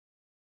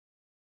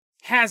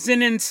Has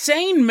an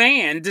insane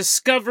man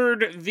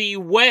discovered the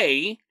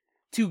way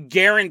to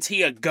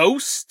guarantee a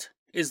ghost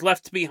is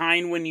left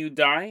behind when you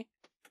die?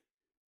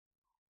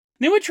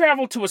 Then we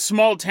travel to a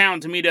small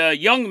town to meet a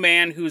young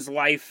man whose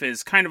life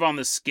is kind of on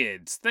the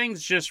skids.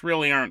 Things just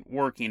really aren't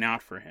working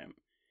out for him.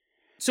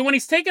 So when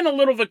he's taking a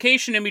little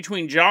vacation in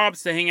between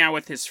jobs to hang out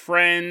with his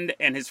friend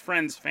and his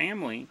friend's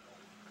family,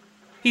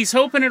 he's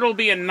hoping it'll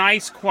be a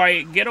nice,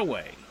 quiet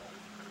getaway.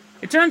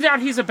 It turns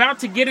out he's about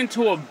to get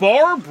into a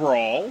bar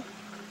brawl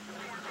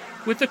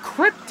with a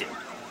cryptid.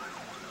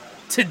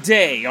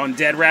 Today on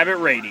Dead Rabbit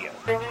Radio.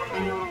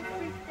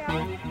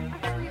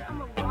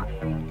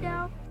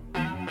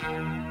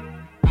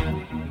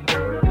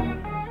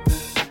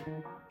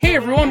 Hey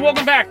everyone,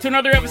 welcome back to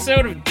another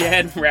episode of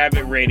Dead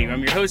Rabbit Radio.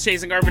 I'm your host,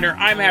 Jason Carpenter.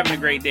 I'm having a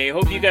great day.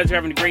 Hope you guys are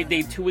having a great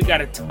day too. We got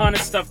a ton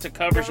of stuff to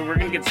cover, so we're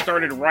going to get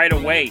started right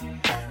away.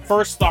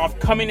 First off,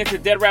 coming into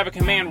Dead Rabbit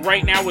Command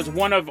right now is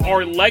one of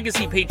our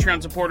legacy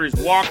Patreon supporters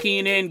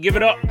walking in. Give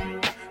it up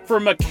for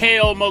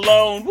Mikhail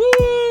Malone. Woo!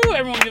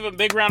 Everyone give a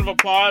big round of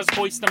applause.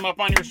 Hoist him up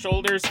on your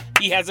shoulders.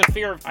 He has a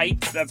fear of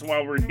heights. That's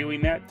why we're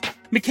doing that.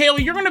 Mikhail,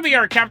 you're going to be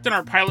our captain,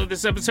 our pilot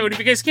this episode. If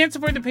you guys can't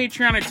support the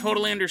Patreon, I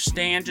totally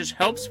understand. Just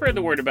help spread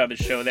the word about the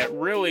show. That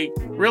really,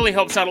 really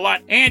helps out a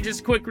lot. And just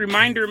a quick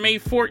reminder, May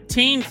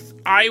 14th,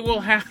 I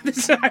will have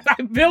this.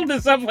 I build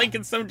this up like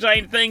it's some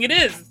giant thing. It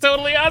is. It's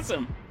totally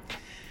awesome.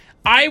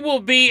 I will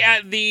be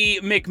at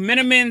the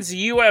McMenamins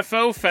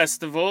UFO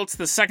Festival. It's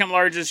the second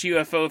largest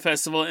UFO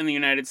festival in the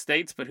United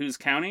States, but who's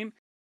counting?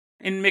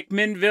 In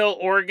McMinnville,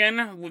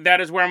 Oregon.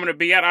 That is where I'm going to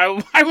be at.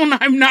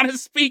 I'm not a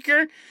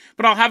speaker,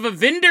 but I'll have a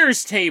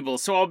vendor's table.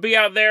 So I'll be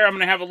out there. I'm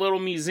going to have a little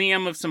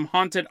museum of some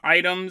haunted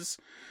items.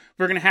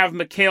 We're going to have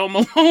Mikhail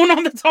Malone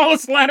on the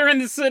tallest ladder in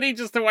the city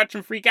just to watch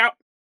him freak out.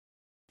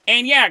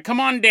 And yeah, come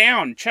on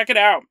down. Check it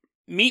out.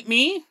 Meet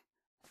me.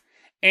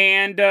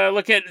 And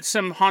look at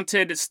some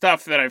haunted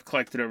stuff that I've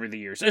collected over the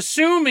years.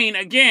 Assuming,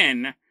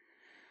 again,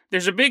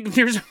 there's a big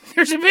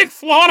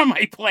flaw to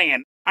my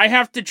plan. I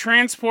have to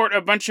transport a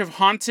bunch of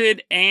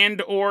haunted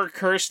and or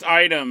cursed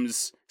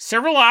items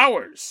several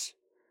hours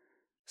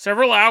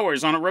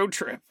on a road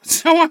trip.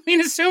 So, I mean,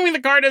 assuming the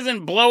car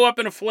doesn't blow up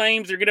into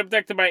flames or get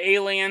abducted by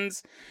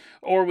aliens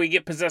or we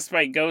get possessed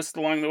by ghosts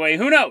along the way,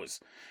 who knows?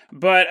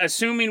 But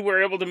assuming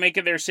we're able to make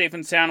it there safe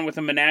and sound with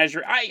a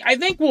menagerie, I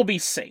think we'll be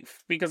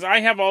safe because I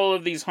have all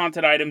of these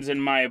haunted items in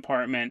my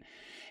apartment.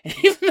 And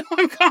even though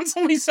I'm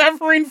constantly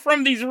suffering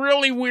from these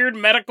really weird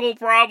medical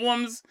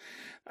problems,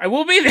 I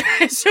will be there.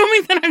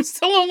 Assuming that I'm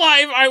still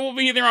alive, I will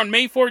be there on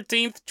May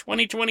 14th,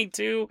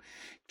 2022.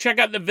 Check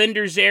out the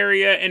vendors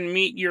area and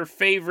meet your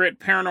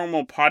favorite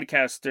paranormal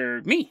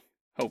podcaster, me,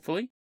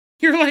 hopefully.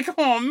 You're like,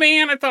 oh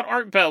man, I thought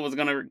Art Bell was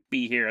going to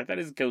be here. I thought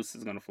his ghost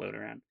was going to float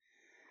around.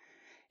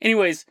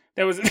 Anyways,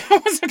 that was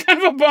a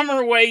kind of a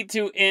bummer way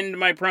to end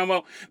my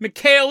promo.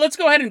 Mikhail, let's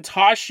go ahead and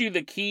toss you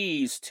the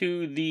keys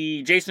to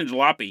the Jason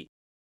Jalopy.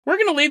 We're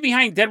going to leave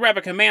behind Dead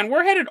Rabbit Command.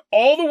 We're headed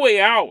all the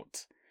way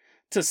out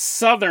to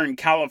Southern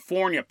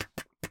California.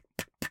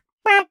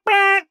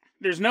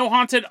 There's no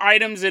haunted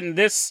items in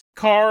this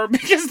car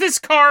because this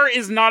car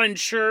is not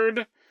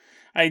insured.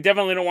 I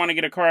definitely don't want to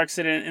get a car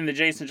accident in the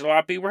Jason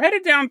Jalopy. We're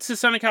headed down to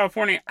Southern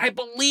California. I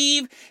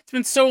believe it's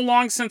been so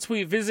long since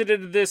we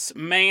visited this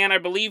man. I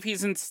believe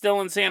he's still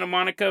in Santa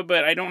Monica,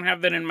 but I don't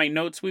have that in my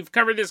notes. We've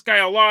covered this guy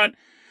a lot.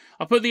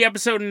 I'll put the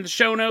episode in the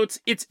show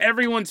notes. It's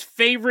everyone's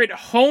favorite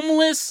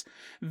homeless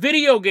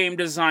video game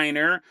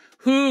designer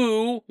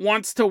who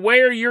wants to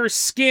wear your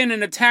skin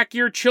and attack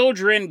your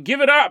children.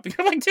 Give it up.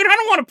 You're like, dude, I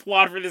don't want to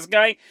applaud for this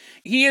guy.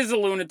 He is a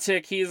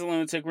lunatic.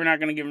 We're not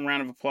going to give him a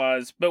round of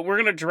applause. But we're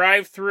going to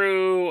drive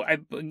through,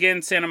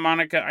 again, Santa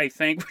Monica, I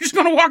think. We're just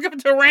going to walk up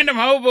to a random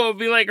hobo and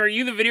be like, are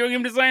you the video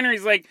game designer?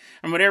 He's like,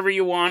 I'm whatever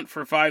you want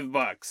for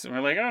 $5. And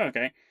we're like, oh,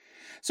 okay.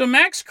 So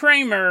Max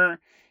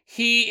Kramer,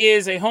 he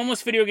is a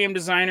homeless video game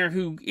designer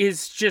who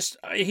is just,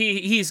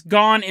 he's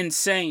gone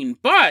insane.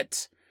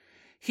 But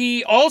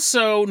he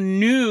also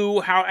knew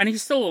how, and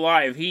he's still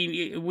alive.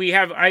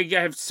 I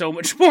have so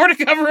much more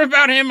to cover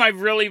about him.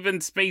 I've really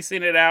been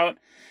spacing it out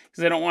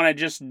because I don't want to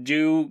just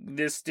do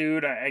this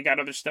dude. I got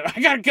other stuff. I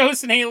got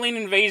ghost and alien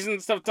invasion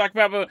and stuff to talk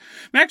about. But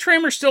Max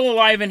Kramer's still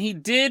alive, and he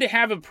did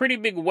have a pretty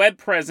big web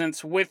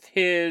presence with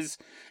his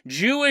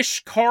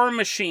Jewish car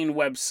machine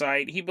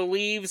website. He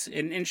believes,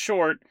 in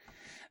short,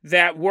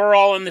 that we're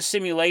all in the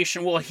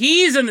simulation. Well,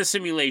 he's in the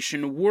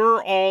simulation.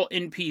 We're all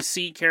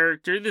NPC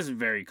character. This is a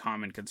very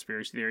common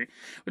conspiracy theory.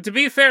 But to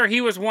be fair, he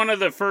was one of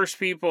the first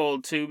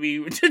people to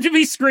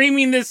be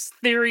screaming this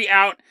theory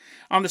out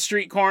on the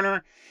street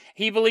corner.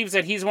 He believes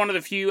that he's one of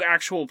the few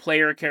actual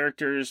player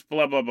characters,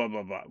 blah, blah, blah,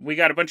 blah, blah. We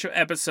got a bunch of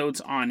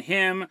episodes on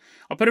him.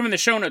 I'll put him in the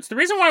show notes. The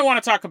reason why I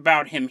want to talk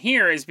about him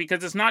here is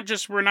because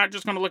we're not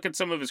just going to look at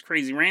some of his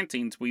crazy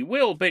rantings. We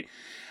will, but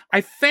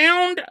I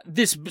found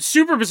this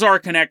super bizarre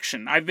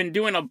connection. I've been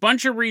doing a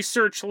bunch of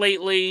research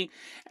lately,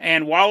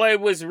 and while I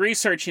was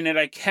researching it,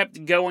 I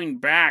kept going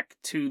back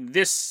to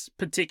this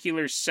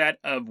particular set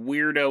of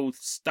weirdo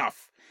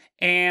stuff.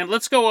 And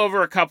let's go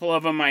over a couple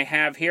of them I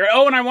have here.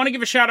 Oh, and I want to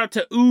give a shout out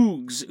to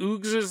Oogs.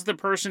 Oogs is the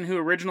person who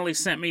originally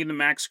sent me the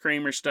Max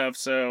Kramer stuff,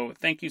 so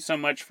thank you so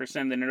much for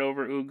sending it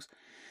over, Oogs.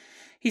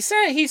 He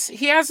said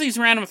he has these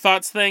random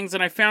thoughts things,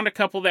 and I found a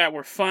couple that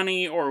were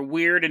funny or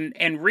weird,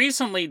 and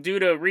recently, due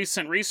to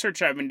recent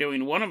research I've been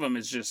doing, one of them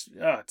is just,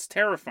 it's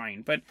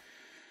terrifying. But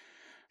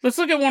let's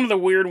look at one of the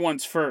weird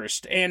ones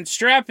first, and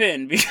strap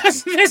in,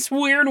 because this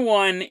weird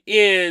one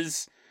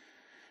is...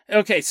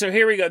 Okay, so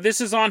here we go.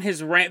 This is on his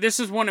this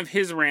is one of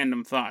his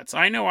random thoughts.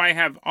 I know I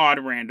have odd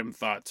random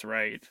thoughts,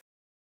 right?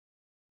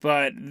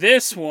 But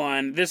this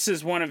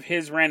is one of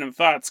his random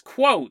thoughts.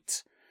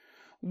 Quote,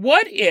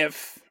 what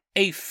if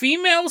a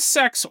female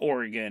sex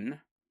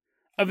organ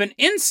of an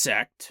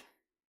insect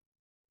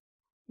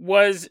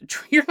was...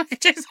 You're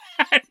like, just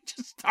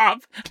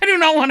stop. I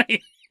don't want to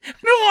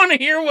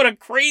hear what a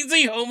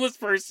crazy homeless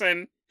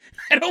person...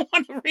 I don't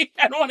want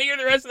to hear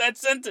the rest of that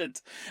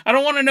sentence. I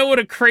don't want to know what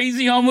a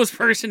crazy homeless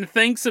person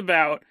thinks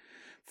about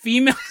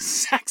female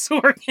sex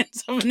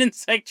organs of an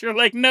insect. You're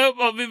like, nope,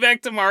 I'll be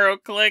back tomorrow.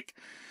 Click.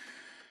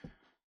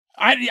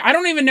 I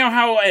don't even know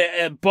how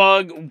a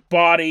bug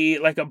body,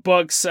 like a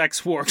bug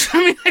sex works.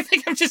 I mean, I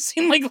think I've just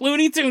seen like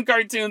Looney Tune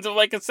cartoons of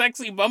like a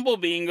sexy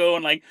bumblebee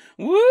going like,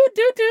 woo,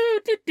 doo, doo,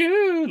 doo,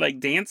 doo, like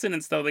dancing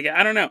and stuff like that.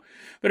 I don't know.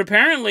 But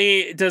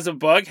apparently, does a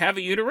bug have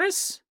a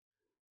uterus?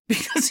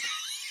 Because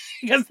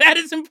that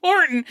is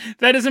important.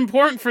 That is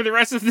important for the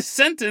rest of the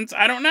sentence.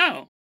 I don't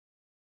know.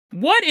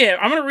 What if...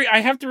 I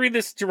have to read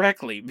this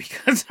directly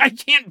because I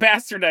can't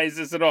bastardize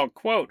this at all.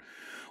 Quote,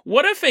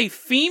 what if a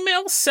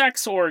female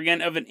sex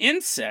organ of an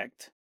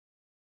insect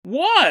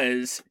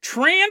was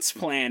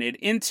transplanted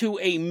into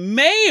a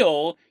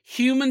male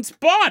human's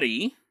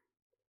body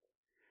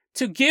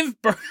to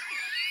give birth...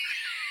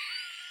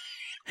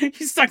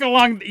 You stuck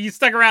around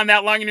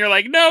that long and you're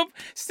like, nope,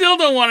 still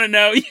don't want to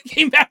know. You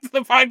came back to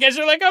the podcast,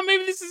 you're like, oh,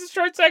 maybe this is a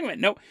short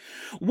segment. Nope.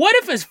 What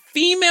if a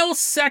female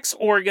sex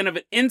organ of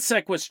an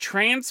insect was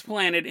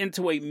transplanted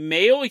into a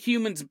male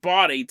human's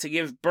body to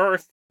give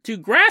birth to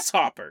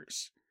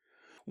grasshoppers?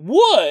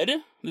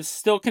 This is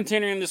still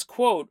continuing this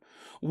quote,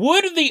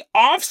 would the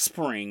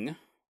offspring...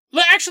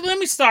 Actually, let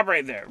me stop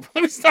right there.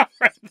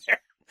 The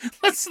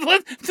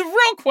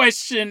real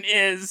question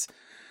is...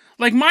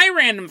 Like, my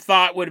random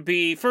thought would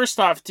be, first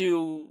off,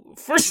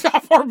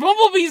 are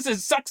bumblebees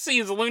as sexy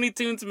as Looney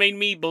Tunes made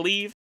me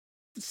believe?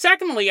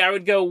 Secondly, I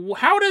would go,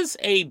 how does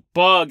a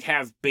bug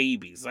have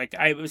babies? Like,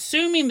 I'm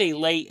assuming they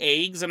lay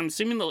eggs, and I'm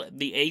assuming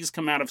the eggs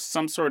come out of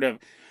some sort of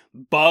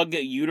bug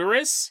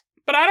uterus,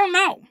 but I don't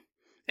know.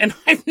 And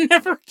I've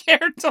never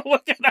cared to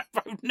look it up.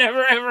 I've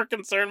never, ever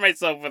concerned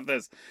myself with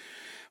this.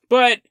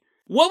 But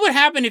what would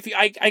happen if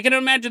I can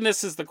imagine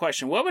this is the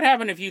question. What would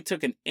happen if you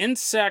took an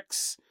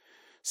insect's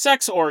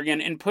sex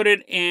organ and put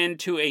it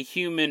into a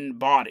human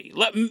body,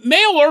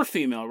 male or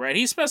female, right?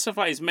 He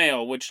specifies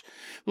male, which,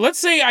 let's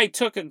say I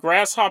took a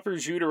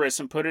grasshopper's uterus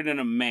and put it in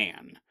a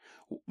man.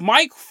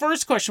 My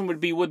first question would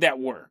be, would that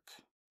work?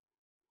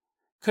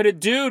 Could a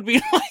dude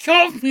be like,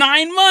 oh,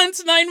 9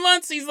 months,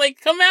 he's like,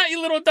 come out, you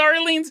little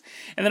darlings,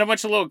 and then a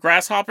bunch of little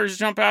grasshoppers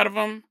jump out of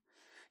him?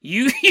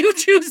 You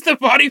choose the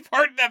body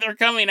part that they're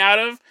coming out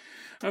of,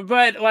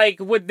 but, like,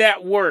 would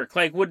that work?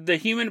 Like, would the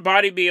human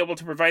body be able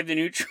to provide the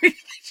nutrients?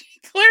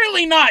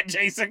 Clearly not,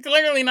 Jason.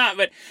 Clearly not.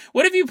 But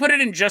what if you put it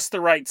in just the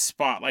right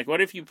spot? Like,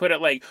 what if you took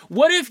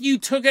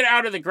it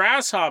out of the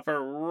grasshopper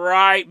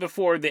right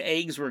before the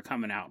eggs were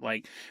coming out?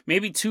 Like,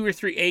 maybe 2 or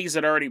 3 eggs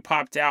had already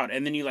popped out,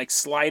 and then you, like,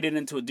 slide it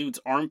into a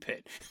dude's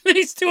armpit. Then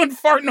he's doing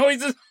fart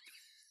noises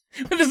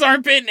with his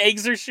armpit and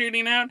eggs are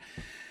shooting out.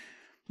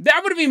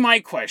 That would be my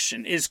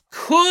question, is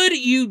could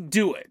you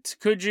do it?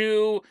 Could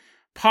you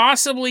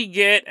possibly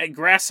get a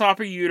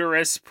grasshopper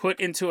uterus put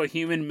into a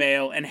human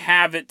male and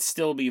have it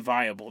still be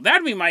viable?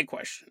 That'd be my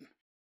question.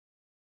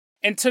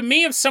 And to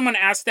me, if someone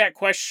asked that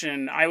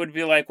question, I would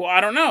be like, well, I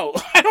don't know.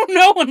 I don't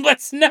know, and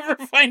let's never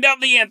find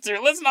out the answer.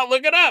 Let's not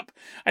look it up.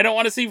 I don't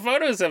want to see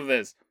photos of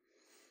this.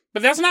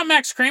 But that's not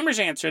Max Kramer's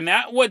answer, and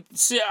that would...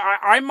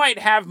 I might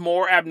have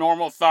more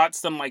abnormal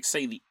thoughts than, like,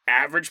 say, the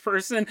average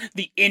person,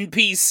 the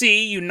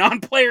NPC, you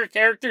non-player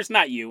characters.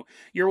 Not you.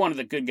 You're one of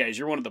the good guys.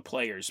 You're one of the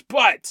players.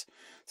 But...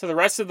 to the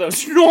rest of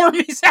those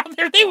normies out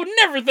there, they would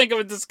never think of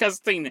a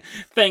disgusting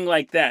thing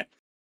like that.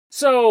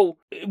 So,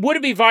 would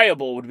it be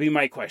viable, would be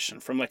my question,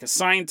 from like a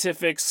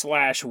scientific /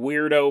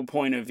 weirdo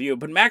point of view.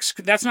 But Max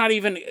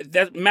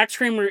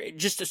Kramer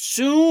just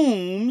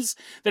assumes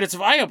that it's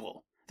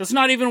viable. That's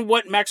not even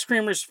what Max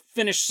Kramer's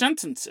finished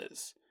sentence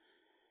is.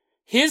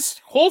 His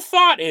whole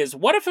thought is,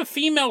 what if a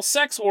female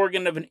sex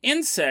organ of an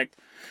insect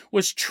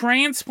was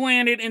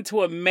transplanted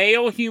into a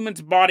male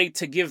human's body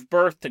to give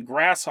birth to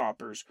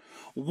grasshoppers?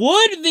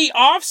 Would the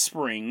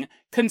offspring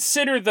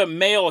consider the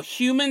male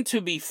human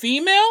to be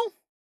female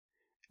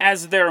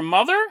as their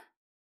mother?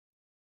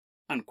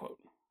 Unquote.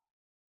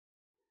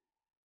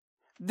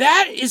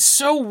 That is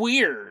so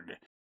weird.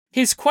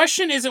 His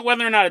question isn't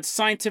whether or not it's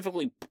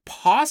scientifically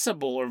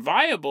possible or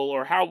viable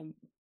or how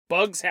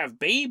bugs have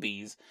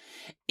babies.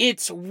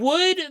 It's,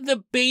 would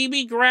the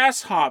baby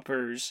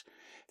grasshoppers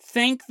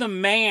think the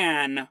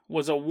man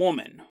was a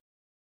woman?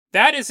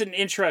 That is an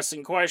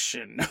interesting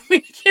question. I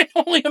mean,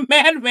 only a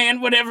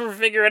madman would ever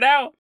figure it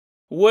out.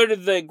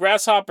 Would the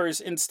grasshoppers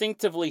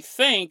instinctively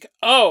think,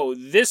 oh,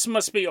 this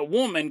must be a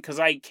woman because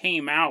I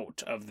came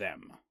out of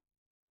them?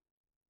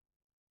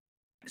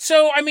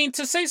 So, I mean,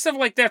 to say stuff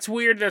like that's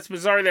weird, that's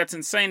bizarre, that's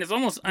insane is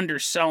almost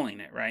underselling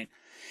it, right?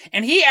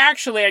 And he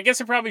actually, I guess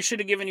I probably should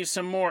have given you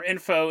some more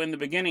info in the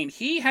beginning.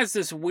 He has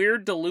this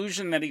weird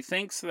delusion that he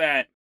thinks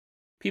that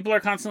people are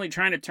constantly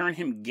trying to turn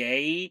him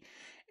gay,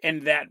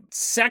 and that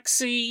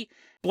sexy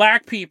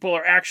black people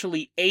are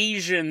actually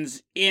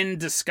Asians in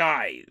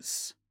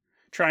disguise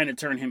trying to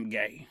turn him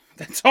gay.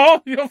 That's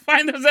all. You'll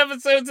find those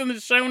episodes in the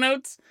show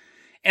notes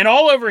and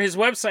all over his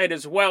website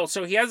as well.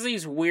 So he has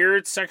these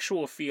weird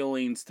sexual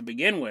feelings to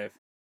begin with.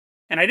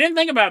 And I didn't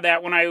think about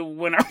that when I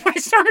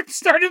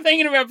started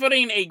thinking about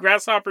putting a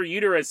grasshopper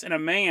uterus in a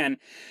man.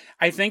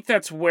 I think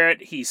that's where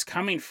he's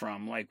coming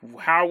from. Like,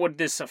 how would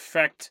this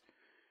affect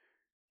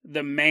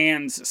the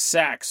man's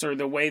sex, or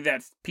the way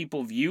that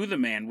people view the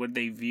man? Would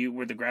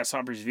the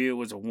grasshoppers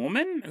view it as a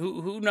woman?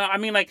 Who know? I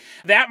mean, like,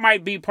 that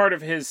might be part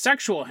of his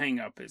sexual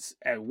hang-up as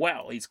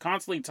well. He's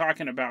constantly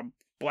talking about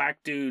black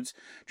dudes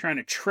trying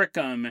to trick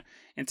him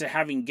into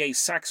having gay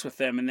sex with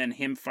them, and then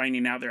him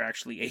finding out they're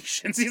actually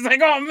Asians. He's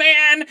like, oh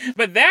man!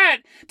 But that,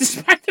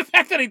 despite the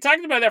fact that he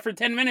talked about that for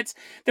 10 minutes,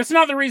 that's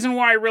not the reason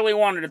why I really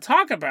wanted to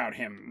talk about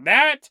him.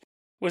 That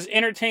was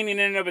entertaining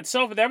in and of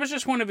itself, but that was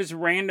just one of his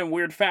random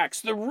weird facts.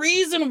 The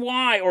reason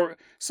why,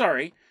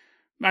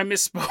 I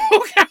misspoke.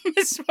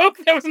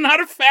 That was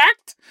not a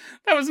fact.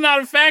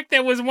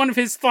 That was one of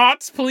his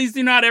thoughts. Please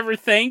do not ever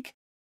think,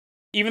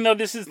 even though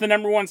this is the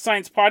 #1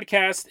 science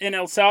podcast in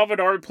El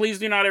Salvador, please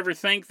do not ever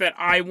think that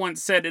I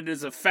once said it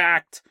is a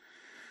fact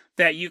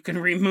that you can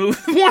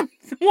remove,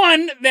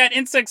 one, that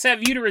insects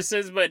have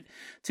uteruses, but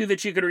two,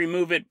 that you could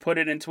remove it, put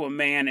it into a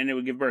man, and it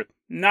would give birth.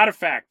 Not a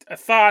fact. A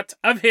thought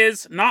of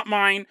his, not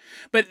mine.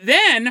 But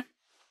then,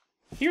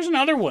 here's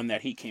another one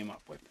that he came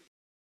up with.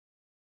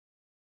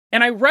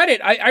 And I read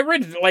it. I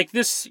read, like,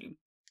 this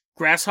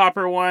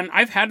grasshopper one.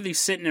 I've had these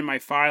sitting in my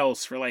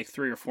files for like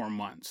 3 or 4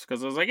 months,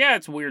 because I was like, yeah,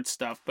 it's weird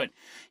stuff, but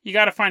you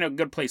got to find a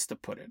good place to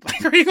put it.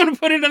 Like, are you going to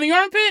put it in the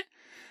armpit?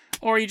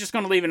 Or are you just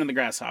going to leave it in the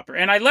grasshopper?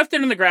 And I left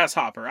it in the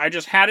grasshopper. I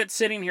just had it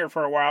sitting here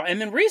for a while. And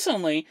then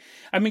recently,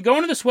 I've been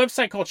going to this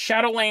website called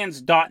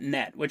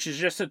shadowlands.net, which is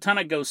just a ton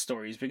of ghost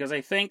stories, because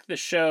I think the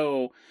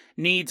show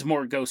needs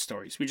more ghost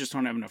stories. We just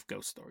don't have enough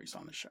ghost stories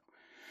on the show.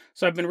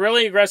 So I've been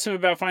really aggressive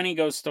about finding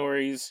ghost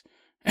stories.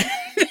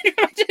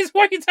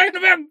 Why are you talking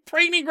about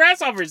pregnant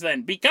grasshoppers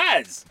then?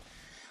 Because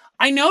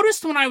I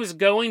noticed when I was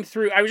going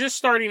through, I was just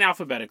starting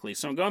alphabetically.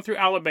 So I'm going through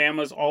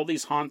Alabama's, all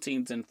these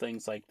hauntings and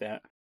things like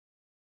that.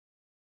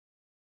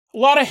 A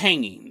lot of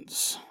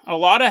hangings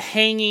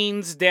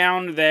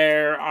down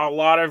there, a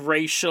lot of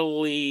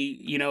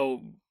racially,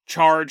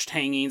 charged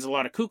hangings, a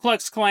lot of Ku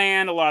Klux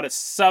Klan, a lot of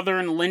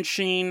Southern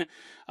lynching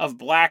of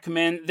black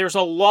men. There's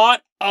a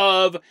lot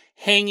of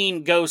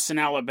hanging ghosts in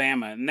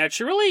Alabama, and that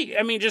should really,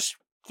 just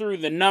through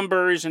the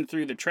numbers and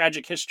through the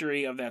tragic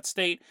history of that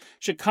state,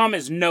 should come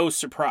as no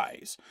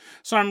surprise.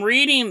 So I'm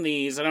reading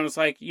these, and I was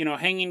like,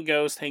 hanging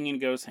ghost.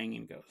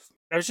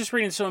 I was just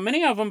reading so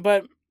many of them,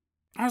 but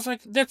I was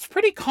like, that's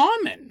pretty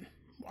common.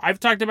 I've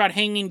talked about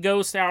hanging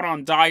ghosts out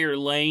on Dyer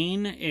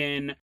Lane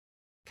in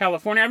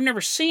California. I've never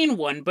seen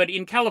one, but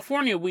in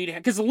California,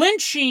 because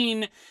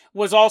lynching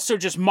was also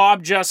just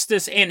mob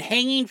justice, and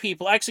hanging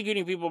people,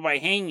 executing people by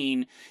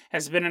hanging,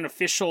 has been an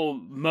official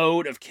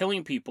mode of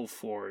killing people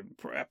for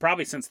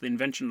probably since the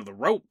invention of the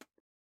rope.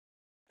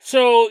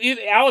 So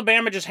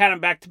Alabama just had them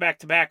back to back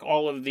to back,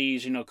 all of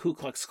these, Ku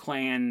Klux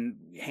Klan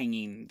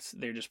hangings.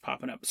 They're just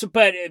popping up. So,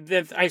 but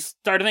I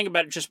started thinking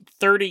about just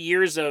 30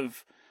 years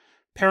of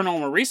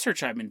paranormal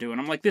research I've been doing.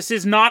 I'm like, this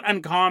is not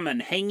uncommon.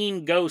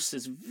 Hanging ghosts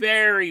is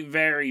very,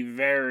 very,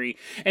 very...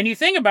 And you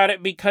think about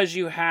it because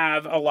you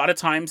have, a lot of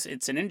times,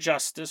 it's an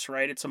injustice,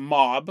 right? It's a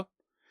mob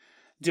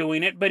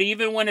doing it. But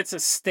even when it's a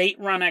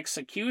state-run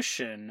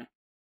execution,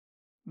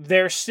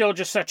 there's still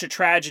just such a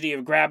tragedy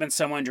of grabbing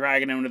someone,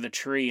 dragging them to the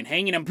tree, and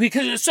hanging them.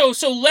 Because so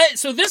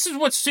this is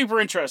what's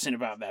super interesting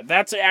about that.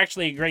 That's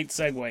actually a great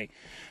segue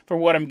for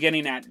what I'm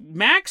getting at.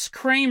 Max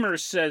Kramer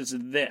says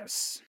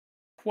this,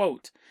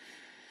 quote,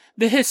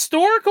 "The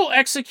historical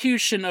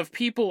execution of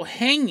people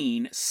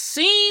hanging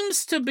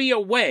seems to be a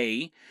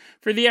way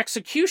for the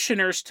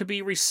executioners to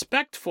be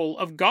respectful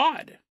of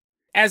God,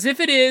 as if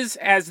it is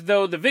as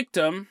though the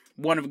victim,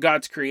 one of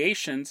God's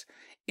creations,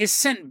 is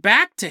sent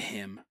back to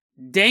him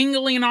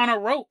dangling on a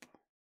rope,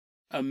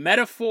 a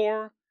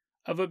metaphor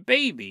of a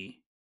baby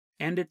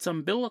and its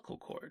umbilical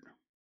cord."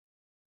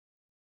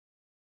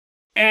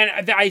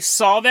 And I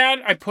saw that,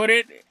 I put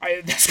it,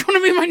 that's going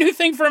to be my new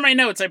thing for my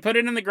notes. I put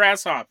it in the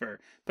grasshopper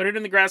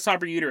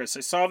uterus. I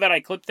saw that, I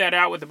clipped that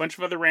out with a bunch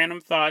of other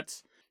random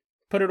thoughts,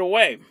 put it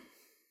away.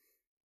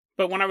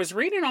 But when I was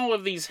reading all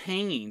of these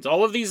hangings,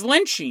 all of these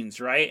lynchings,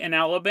 right, in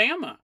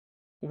Alabama,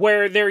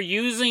 where they're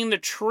using the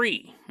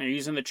tree. They're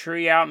using the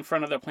tree out in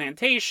front of the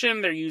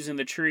plantation. They're using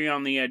the tree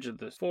on the edge of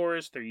the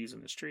forest. They're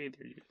using this tree.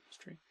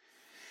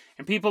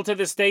 And people to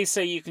this day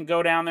say you can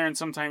go down there and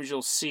sometimes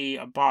you'll see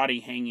a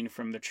body hanging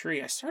from the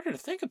tree. I started to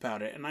think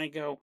about it and I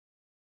go,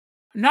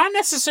 not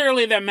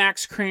necessarily that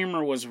Max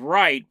Kramer was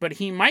right, but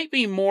he might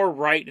be more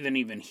right than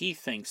even he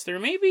thinks. There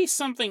may be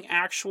something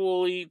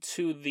actually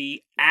to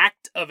the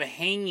act of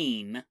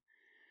hanging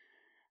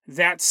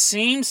that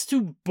seems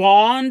to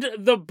bond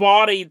the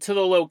body to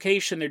the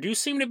location. There do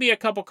seem to be a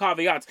couple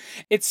caveats.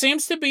 It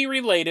seems to be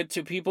related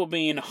to people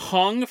being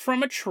hung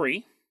from a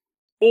tree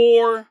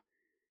or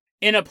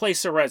in a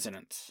place of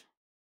residence.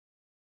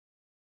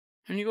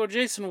 And you go,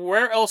 Jason,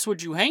 where else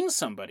would you hang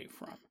somebody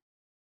from?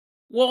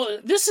 Well,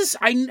 this is,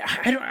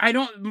 I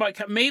don't,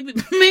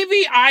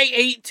 maybe I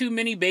ate too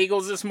many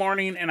bagels this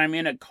morning and I'm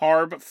in a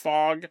carb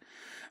fog,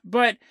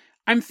 but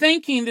I'm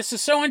thinking this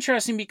is so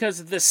interesting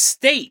because the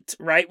state,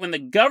 right, when the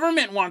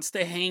government wants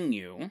to hang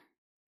you,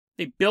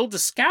 they build a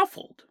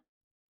scaffold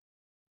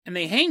and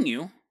they hang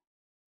you,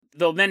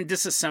 they'll then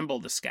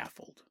disassemble the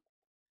scaffold.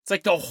 It's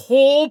like the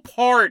whole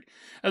part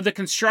of the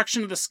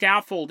construction of the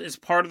scaffold is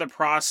part of the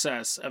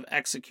process of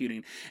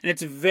executing. And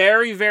it's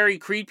very, very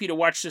creepy to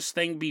watch this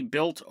thing be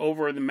built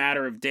over the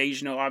matter of days.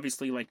 You know,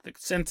 obviously, like the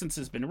sentence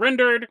has been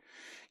rendered.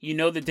 You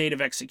know the date of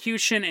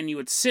execution. And you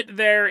would sit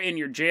there in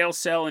your jail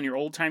cell in your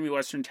old-timey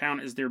Western town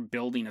as they're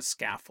building a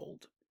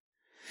scaffold.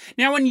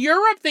 Now, in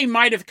Europe, they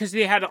might have, because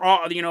they had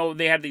all, you know,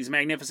 they had these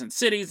magnificent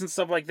cities and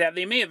stuff like that.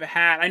 They may have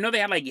had, I know they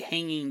had like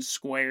hanging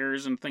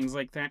squares and things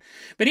like that.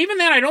 But even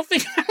then, I don't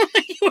think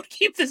you would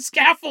keep the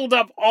scaffold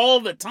up all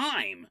the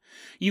time.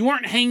 You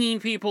weren't hanging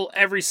people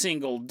every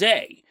single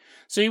day.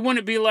 So you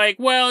wouldn't be like,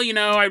 well, you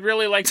know, I'd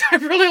really liked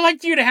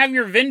you to have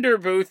your vendor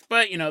booth,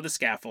 but, you know, the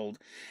scaffold.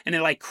 And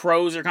then, like,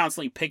 crows are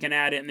constantly picking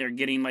at it, and they're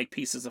getting, like,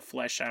 pieces of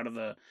flesh out of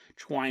the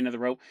twine of the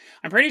rope.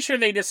 I'm pretty sure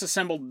they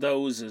disassembled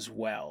those as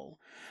well.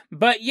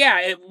 But,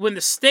 yeah, when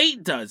the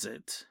state does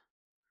it,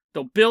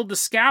 they'll build the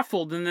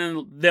scaffold, and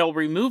then they'll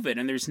remove it,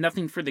 and there's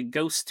nothing for the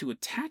ghost to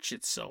attach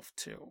itself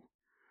to.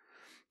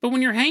 But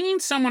when you're hanging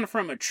someone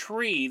from a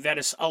tree that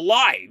is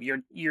alive,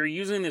 you're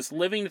using this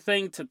living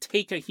thing to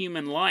take a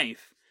human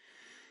life,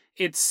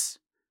 it's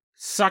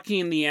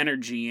sucking the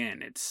energy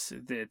in.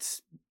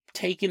 It's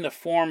taking the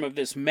form of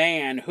this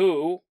man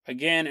who,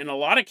 again, in a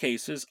lot of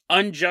cases,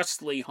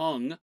 unjustly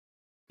hung.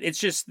 It's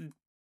just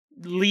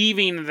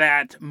leaving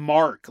that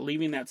mark,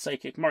 leaving that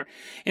psychic mark.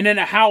 And in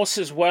a house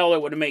as well,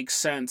 it would make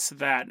sense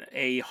that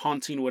a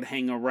haunting would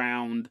hang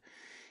around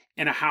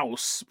in a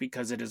house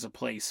because it is a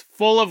place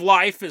full of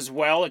life as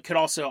well. It could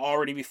also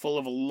already be full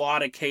of a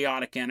lot of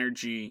chaotic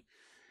energy.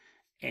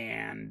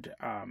 And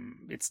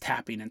it's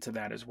tapping into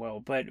that as well.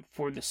 But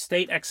for the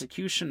state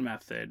execution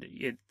method,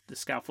 the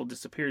scaffold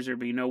disappears. There'd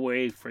be no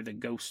way for the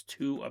ghost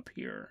to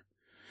appear.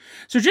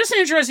 So just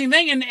an interesting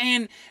thing.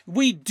 And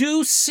we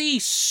do see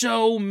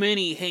so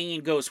many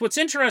hanging ghosts. What's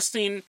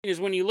interesting is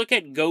when you look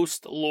at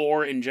ghost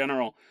lore in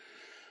general,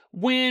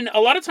 a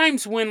lot of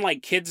times when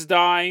like kids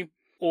die,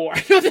 or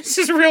I know this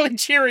is a really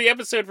cheery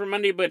episode for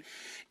Monday, but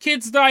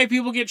kids die,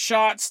 people get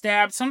shot,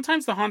 stabbed.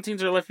 Sometimes the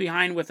hauntings are left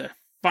behind with a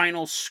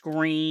final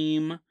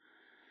scream.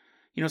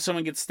 You know,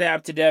 someone gets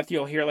stabbed to death,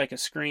 you'll hear like a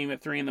scream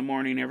at 3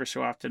 a.m. Ever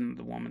so often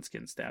the woman's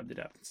getting stabbed to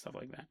death and stuff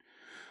like that.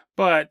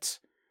 But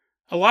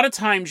a lot of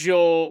times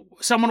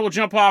someone will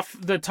jump off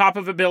the top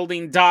of a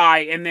building, die,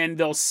 and then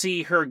they'll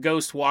see her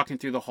ghost walking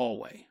through the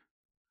hallway.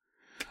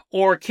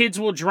 Or kids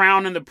will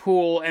drown in the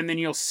pool, and then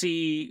you'll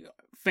see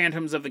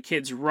phantoms of the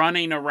kids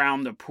running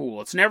around the pool.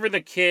 It's never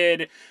the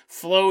kid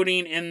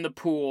floating in the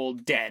pool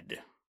dead.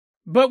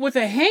 But with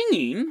a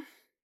hanging,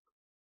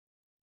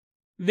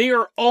 they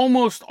are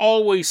almost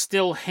always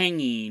still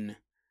hanging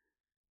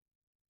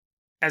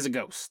as a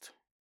ghost.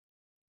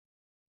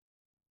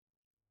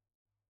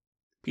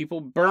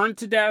 People burned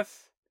to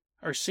death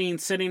are seen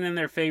sitting in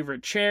their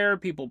favorite chair.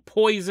 People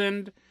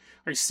poisoned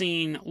are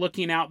seen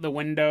looking out the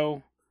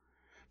window.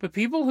 But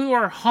people who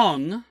are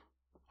hung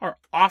are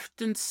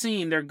often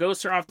seen, their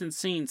ghosts are often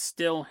seen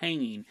still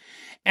hanging.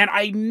 And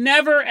I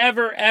never,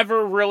 ever,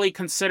 ever really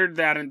considered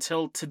that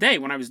until today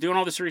when I was doing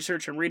all this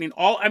research and reading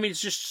it's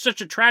just such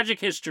a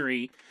tragic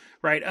history,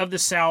 right, of the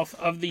South,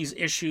 of these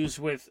issues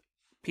with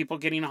people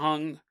getting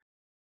hung.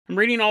 I'm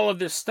reading all of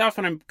this stuff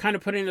and I'm kind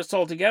of putting this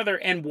all together.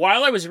 And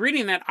while I was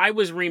reading that, I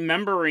was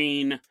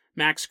remembering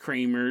Max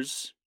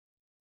Kramer's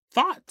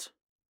thought.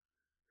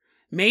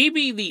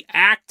 Maybe the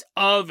act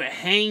of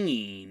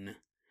hanging,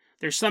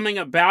 there's something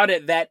about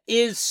it that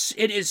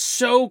it is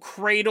so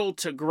cradle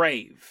to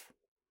grave.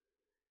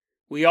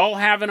 We all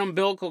have an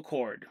umbilical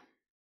cord,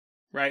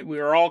 right? We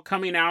are all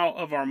coming out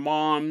of our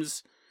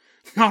moms,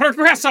 not our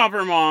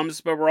grasshopper moms,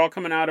 but we're all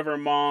coming out of our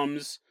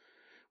moms.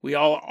 We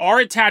all are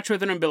attached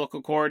with an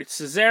umbilical cord,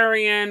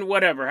 cesarean,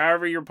 whatever,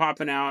 however you're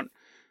popping out.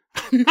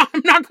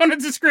 I'm not going to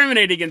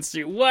discriminate against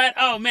you. What?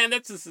 Oh man,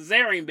 that's a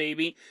cesarean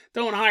baby.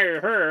 Don't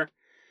hire her.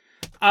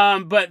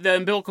 But the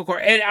umbilical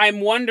cord, and I'm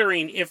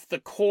wondering if the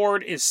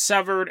cord is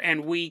severed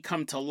and we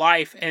come to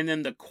life and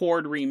then the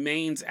cord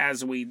remains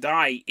as we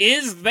die.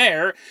 Is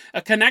there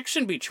a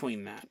connection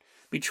between that?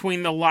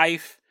 Between the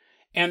life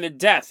and the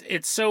death?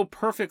 It's so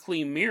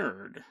perfectly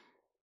mirrored.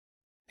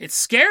 It's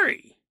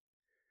scary.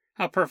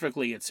 how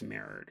perfectly it's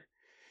mirrored.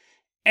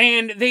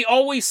 And they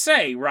always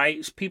say,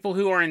 right, people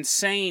who are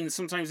insane,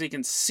 sometimes they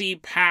can see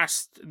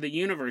past the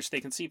universe.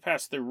 They can see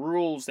past the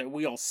rules that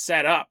we all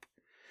set up.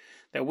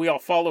 That we all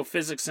follow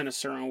physics in a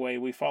certain way.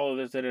 We follow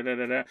this,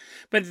 da-da-da-da-da.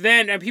 But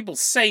then, and people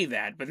say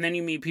that, but then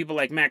you meet people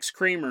like Max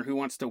Kramer who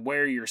wants to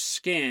wear your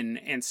skin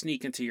and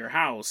sneak into your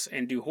house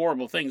and do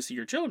horrible things to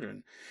your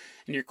children.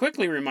 And you're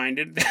quickly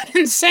reminded that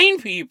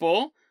insane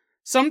people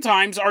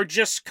sometimes are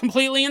just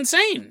completely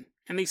insane.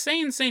 And they say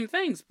insane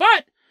things.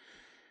 But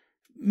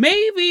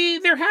maybe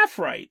they're half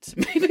right.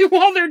 Maybe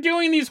while they're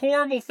doing these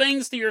horrible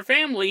things to your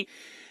family,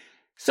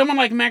 someone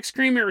like Max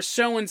Kramer is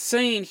so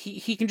insane,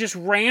 he can just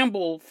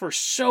ramble for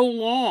so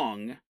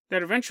long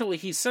that eventually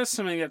he says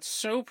something that's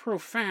so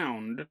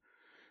profound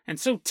and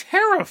so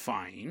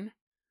terrifying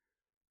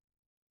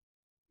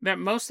that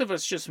most of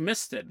us just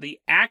missed it. The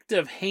act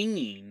of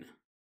hanging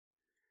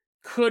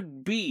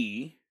could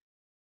be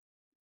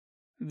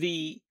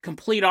the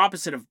complete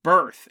opposite of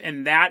birth,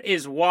 and that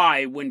is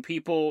why when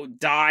people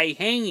die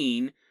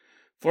hanging,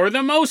 for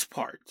the most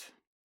part,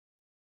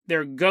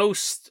 their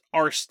ghosts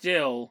are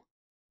still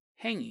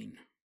hanging.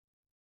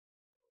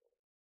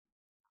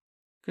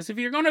 Because if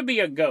you're going to be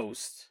a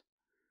ghost,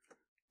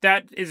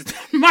 that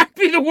might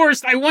be the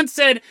worst. I once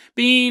said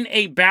being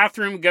a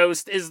bathroom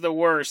ghost is the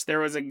worst. There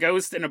was a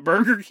ghost in a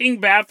Burger King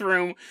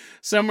bathroom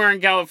somewhere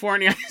in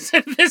California. I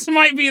said this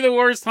might be the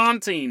worst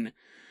haunting.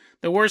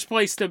 The worst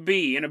place to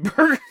be. In a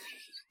Burger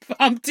King.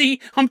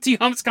 Humpty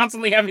Hump's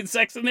constantly having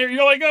sex in there.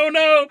 You're like, oh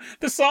no,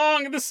 the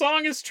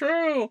song is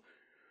true.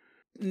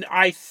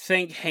 I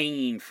think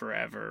hanging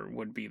forever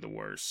would be the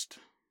worst.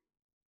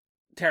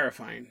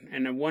 Terrifying,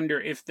 and I wonder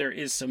if there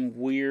is some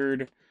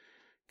weird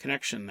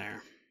connection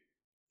there.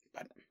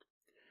 But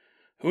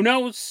who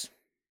knows?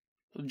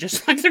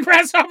 Just like the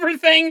grasshopper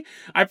thing,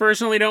 I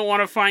personally don't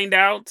want to find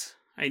out.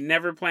 I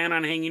never plan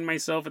on hanging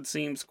myself. It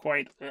seems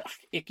quite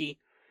icky.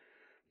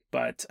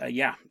 But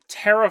yeah,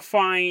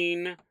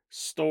 terrifying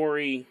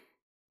story,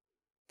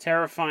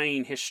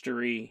 terrifying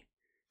history,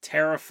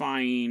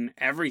 terrifying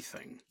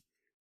everything.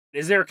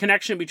 Is there a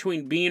connection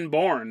between being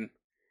born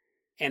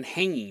and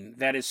hanging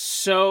that is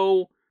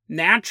so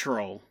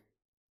natural,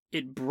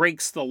 it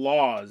breaks the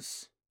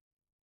laws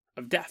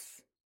of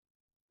death?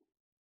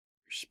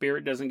 Your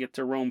spirit doesn't get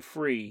to roam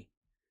free.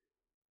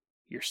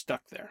 You're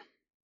stuck there.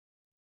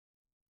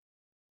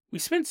 We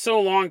spent so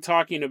long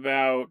talking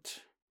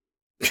about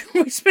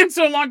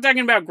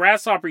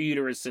grasshopper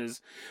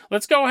uteruses.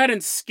 Let's go ahead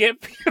and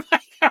skip.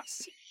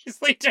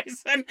 Seriously,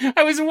 Jason,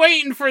 I was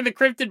waiting for the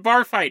cryptid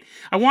bar fight.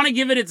 I want to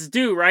give it its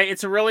due, right?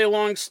 It's a really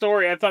long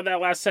story. I thought that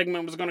last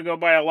segment was going to go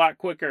by a lot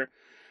quicker.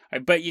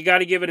 But you got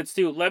to give it its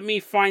due. Let me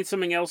find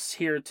something else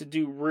here to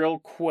do real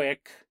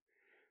quick.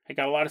 I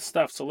got a lot of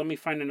stuff, so let me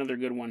find another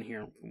good one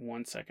here.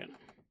 1 second.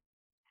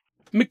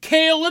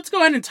 Mikhail, let's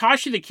go ahead and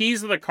toss you the keys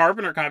to the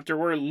Carpenter Copter.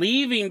 We're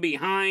leaving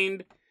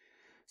behind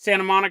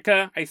Santa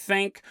Monica, I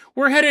think.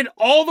 We're headed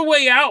all the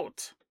way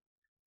out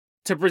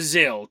to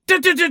Brazil.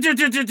 This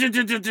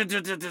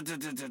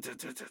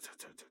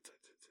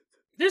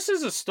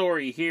is a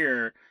story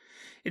here.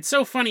 It's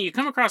so funny. You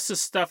come across this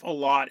stuff a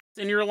lot,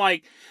 and you're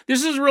like,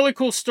 this is a really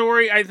cool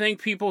story. I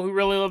think people who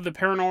really love the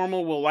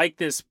paranormal will like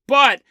this.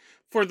 But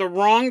for the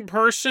wrong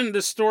person,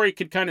 this story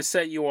could kind of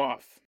set you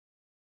off.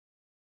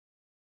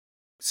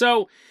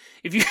 So,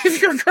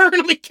 if you're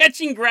currently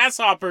catching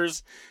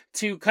grasshoppers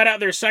to cut out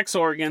their sex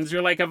organs,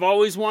 you're like, I've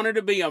always wanted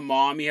to be a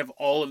mom. You have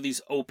all of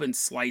these open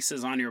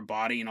slices on your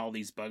body, and all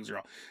these bugs are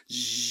all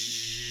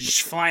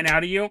flying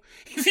out of you.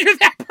 If you're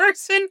that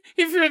person,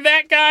 if you're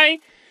that guy,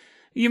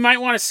 you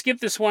might want to skip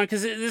this one,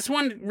 because this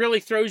one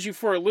really throws you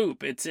for a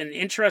loop. It's an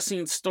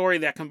interesting story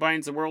that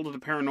combines the world of the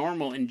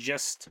paranormal and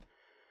just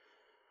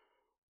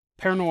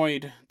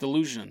paranoid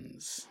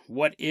delusions.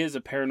 What is a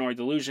paranoid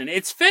delusion?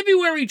 It's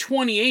February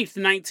 28th,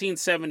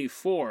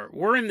 1974.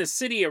 We're in the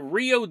city of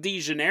Rio de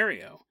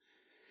Janeiro.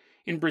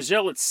 In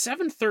Brazil, it's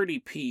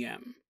 7:30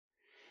 p.m.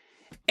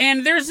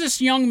 And there's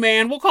this young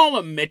man, we'll call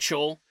him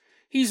Mitchell.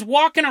 He's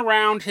walking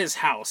around his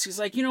house. He's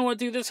like, you know what,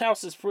 dude, this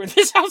house is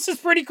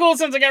pretty cool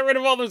since I got rid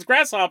of all those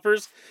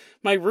grasshoppers.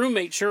 My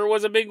roommate sure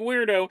was a big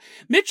weirdo.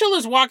 Mitchell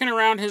is walking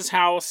around his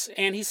house,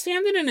 and he's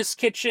standing in his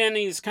kitchen.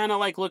 He's kind of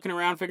like looking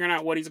around, figuring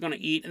out what he's going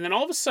to eat. And then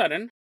all of a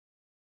sudden,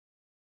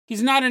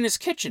 he's not in his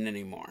kitchen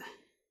anymore.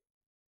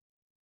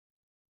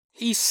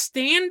 He's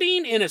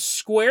standing in a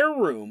square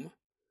room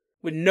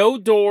with no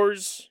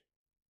doors,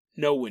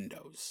 no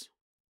windows.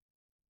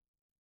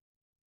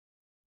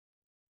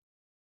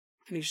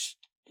 And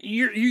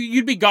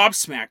you'd be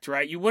gobsmacked,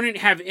 right? You wouldn't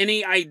have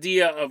any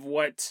idea of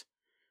what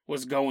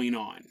was going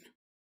on.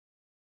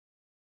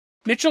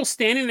 Mitchell's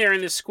standing there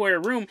in this square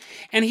room,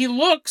 and he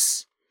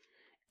looks,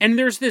 and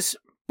there's this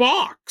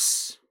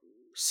box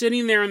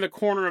sitting there in the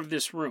corner of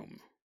this room.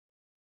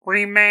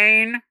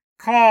 Remain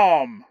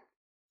calm,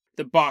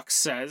 the box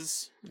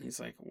says. And he's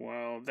like,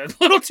 well, that's a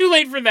little too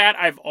late for that.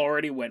 I've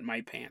already wet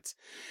my pants.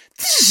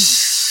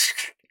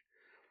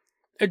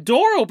 A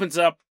door opens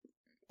up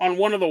on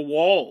one of the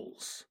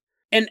walls.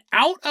 And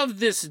out of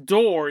this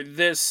door,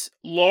 this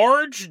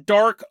large,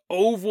 dark,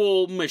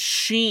 oval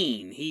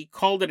machine, he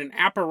called it an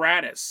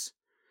apparatus,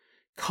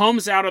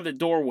 comes out of the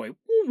doorway.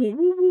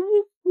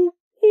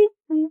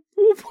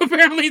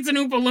 Apparently it's an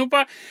Oompa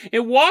Loompa.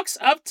 It walks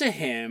up to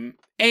him,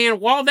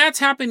 and while that's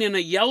happening, a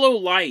yellow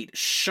light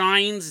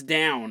shines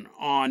down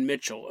on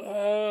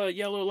Mitchell.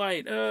 Yellow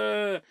light.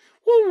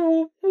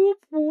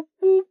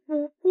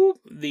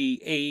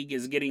 The egg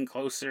is getting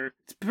closer.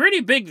 It's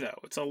pretty big, though.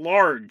 It's a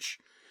large.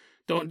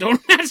 Don't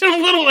imagine a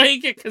little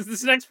egg, because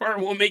this next part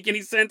won't make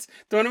any sense.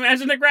 Don't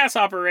imagine a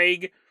grasshopper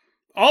egg.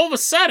 All of a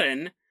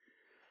sudden,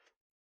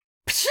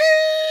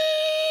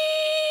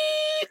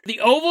 the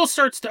oval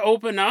starts to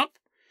open up,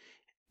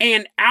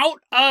 and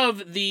out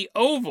of the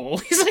oval,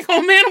 he's like,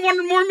 oh man, I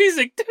wanted more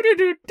music.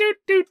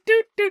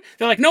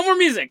 They're like, no more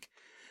music.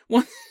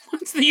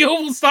 Once the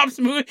oval stops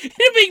moving, it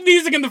didn't make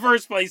music in the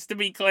first place, to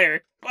be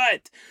clear.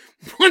 But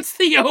once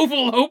the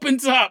oval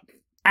opens up,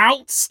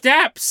 out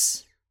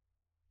steps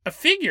a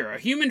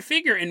human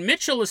figure, and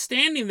Mitchell is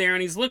standing there,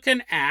 and he's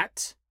looking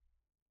at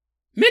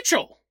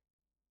Mitchell.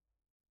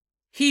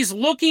 He's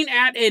looking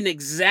at an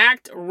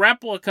exact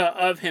replica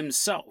of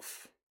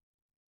himself.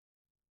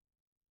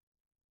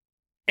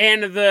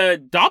 And the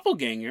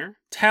doppelganger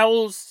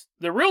tells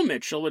the real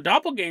Mitchell, the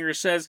doppelganger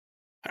says,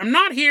 I'm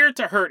not here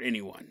to hurt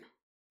anyone.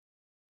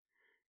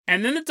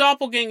 And then the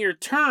doppelganger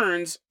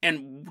turns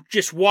and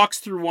just walks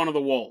through one of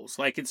the walls,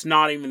 like it's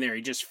not even there.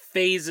 He just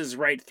phases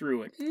right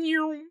through it.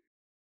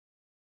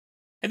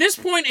 At this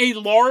point, a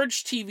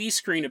large TV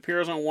screen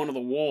appears on one of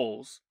the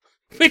walls.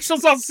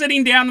 Mitchell's all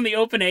sitting down in the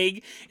open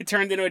egg. It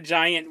turned into a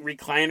giant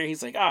recliner.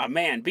 He's like, oh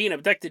man, being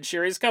abducted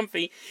sure is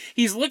comfy.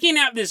 He's looking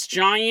at this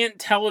giant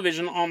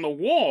television on the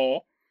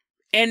wall,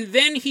 and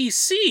then he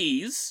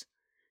sees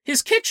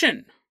his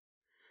kitchen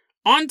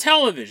on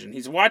television.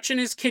 He's watching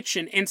his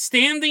kitchen, and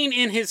standing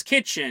in his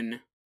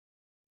kitchen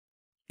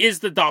is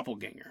the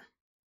doppelganger.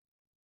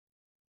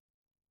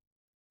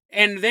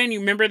 And then you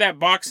remember that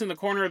box in the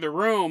corner of the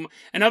room,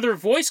 another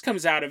voice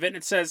comes out of it, and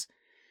it says,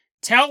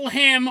 tell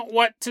him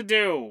what to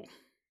do.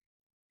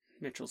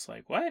 Mitchell's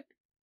like, what?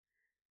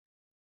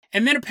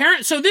 And then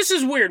apparently, so this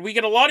is weird. We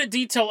get a lot of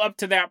detail up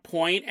to that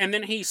point, and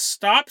then he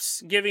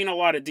stops giving a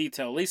lot of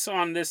detail, at least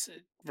on this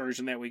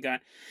version that we got.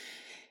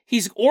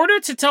 He's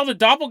ordered to tell the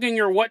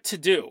doppelganger what to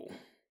do.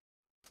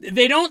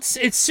 They don't,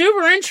 it's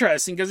super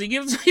interesting, because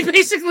he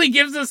basically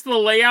gives us the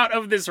layout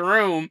of this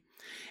room.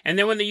 And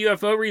then when the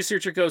UFO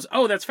researcher goes,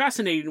 oh, that's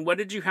fascinating. What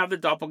did you have the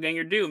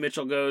doppelganger do?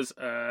 Mitchell goes,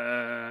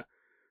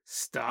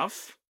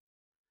 stuff.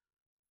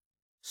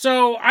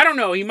 So, I don't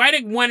know. He might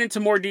have went into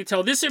more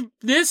detail. This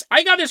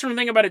I got this from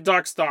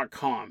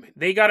thingaboutitdocs.com.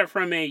 They got it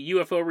from a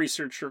UFO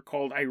researcher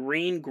called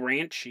Irene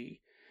Granchi.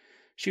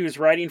 She was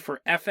writing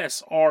for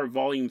FSR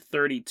Volume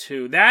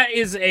 32. That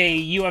is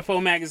a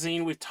UFO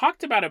magazine. We've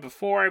talked about it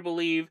before, I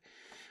believe.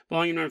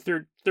 Volume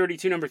number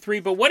 32, number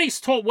 3. But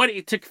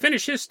to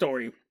finish his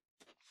story,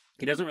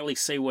 he doesn't really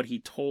say what he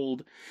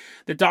told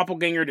the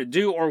doppelganger to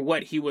do or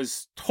what he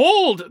was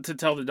told to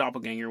tell the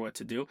doppelganger what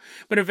to do.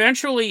 But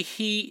eventually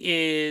he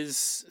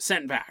is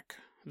sent back.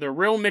 The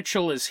real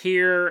Mitchell is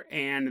here,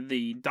 and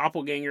the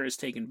doppelganger is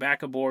taken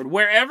back aboard,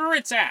 wherever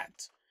it's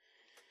at.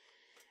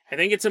 I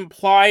think it's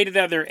implied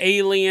that they're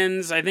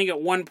aliens. I think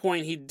at one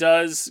point he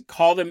does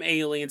call them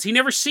aliens. He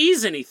never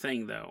sees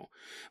anything, though.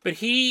 But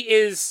he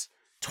is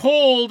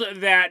told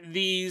that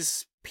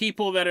these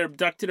people that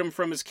abducted him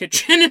from his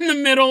kitchen in the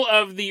middle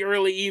of the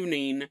early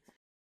evening,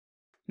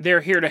 they're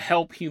here to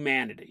help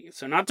humanity.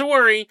 So not to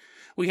worry,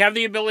 we have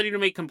the ability to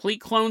make complete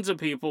clones of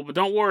people, but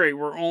don't worry,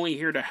 we're only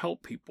here to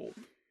help people.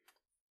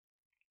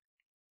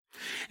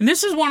 And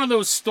this is one of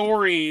those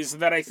stories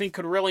that I think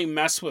could really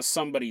mess with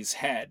somebody's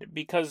head,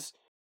 because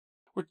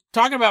we're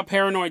talking about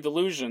paranoid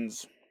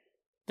delusions,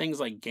 things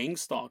like gang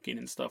stalking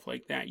and stuff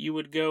like that. You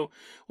would go,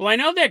 well, I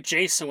know that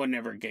Jason would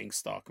never gang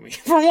stalk me.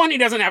 For one, he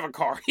doesn't have a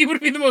car. He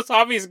would be the most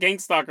obvious gang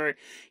stalker.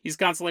 He's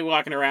constantly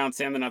walking around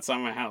standing outside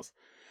my house.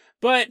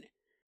 But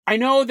I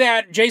know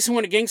that Jason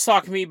wouldn't gang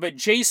stalk me, but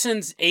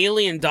Jason's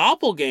alien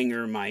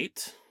doppelganger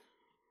might.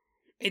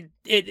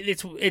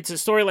 It's a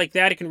story like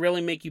that. It can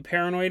really make you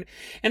paranoid.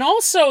 And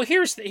also,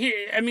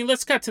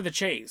 let's cut to the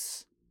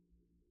chase.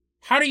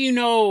 How do you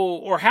know,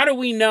 or how do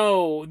we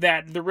know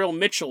that the real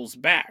Mitchell's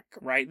back,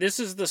 right? This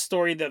is the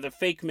story that the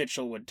fake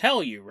Mitchell would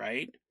tell you,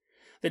 right?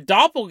 The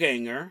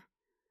doppelganger...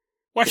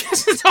 Why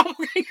does the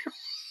doppelganger...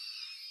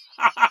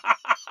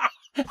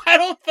 I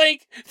don't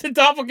think the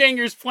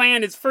doppelganger's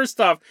plan is,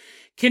 first off,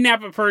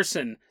 kidnap a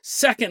person.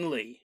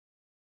 Secondly,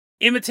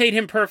 imitate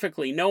him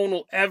perfectly. No one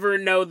will ever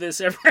know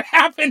this ever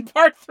happened.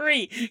 Part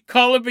 3,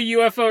 call up a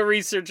UFO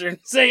researcher and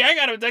say, I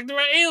got abducted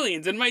by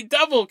aliens and my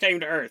double came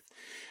to Earth.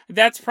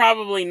 That's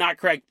probably not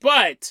correct,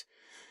 but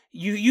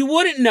you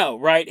wouldn't know,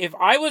 right? If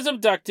I was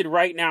abducted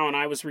right now and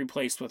I was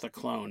replaced with a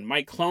clone,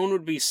 my clone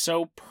would be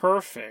so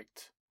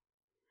perfect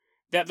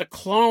that the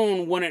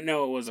clone wouldn't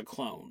know it was a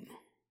clone.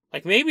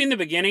 Like maybe in the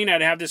beginning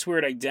I'd have this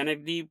weird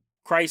identity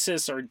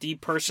crisis or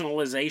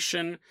depersonalization,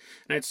 and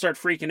I'd start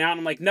freaking out. And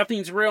I'm like,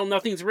 nothing's real,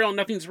 nothing's real,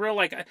 nothing's real.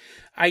 Like,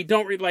 I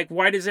don't read, like,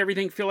 why does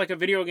everything feel like a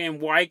video game?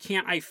 Why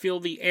can't I feel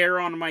the air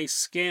on my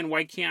skin?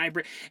 Why can't I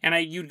breathe? And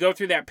you'd go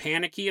through that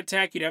panicky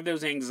attack. You'd have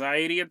those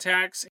anxiety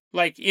attacks.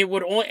 Like, it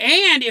would only,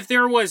 and if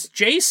there was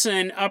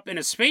Jason up in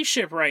a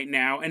spaceship right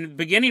now, and in the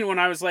beginning when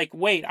I was like,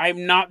 wait,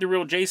 I'm not the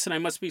real Jason, I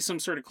must be some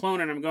sort of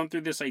clone, and I'm going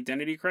through this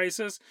identity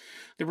crisis,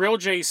 the real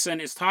Jason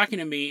is talking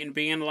to me and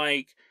being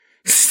like,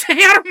 stay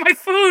out of my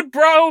food,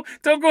 bro!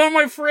 Don't go in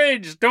my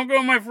fridge! Don't go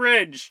in my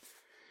fridge!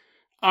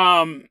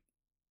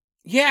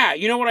 Yeah,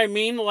 you know what I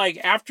mean? Like,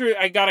 after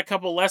I got a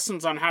couple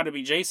lessons on how to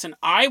be Jason,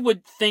 I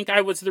would think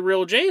I was the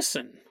real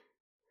Jason.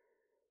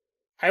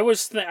 I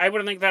would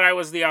think that I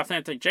was the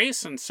authentic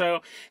Jason. So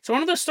it's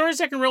one of those stories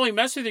that can really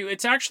mess with you.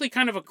 It's actually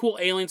kind of a cool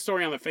alien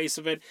story on the face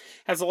of it.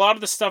 Has a lot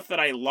of the stuff that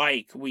I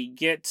like. We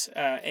get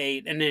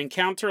an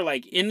encounter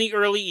like in the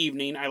early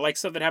evening. I like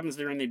stuff that happens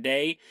during the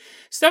day.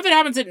 Stuff that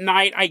happens at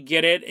night, I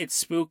get it. It's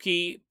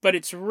spooky, but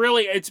it's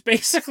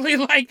basically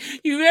like,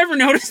 you ever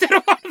notice that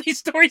a lot of these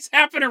stories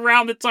happen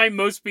around the time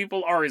most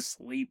people are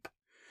asleep?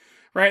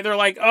 Right? They're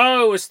like,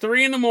 oh, it's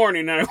 3 a.m.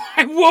 and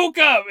I woke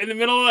up in the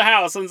middle of the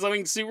house and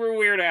something super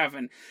weird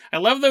happened. I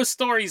love those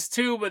stories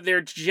too, but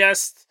I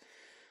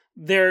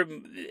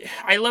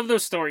love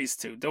those stories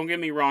too. Don't get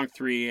me wrong,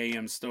 3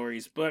 a.m.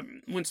 stories. But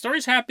when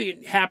stories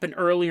happen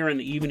earlier in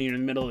the evening or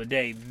in the middle of the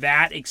day,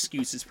 that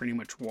excuse is pretty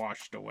much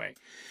washed away.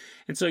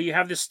 And so you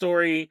have this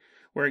story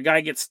where a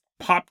guy gets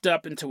popped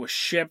up into a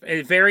ship,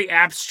 a very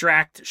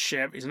abstract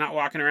ship. He's not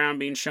walking around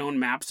being shown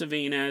maps of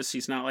Venus.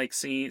 He's not like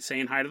saying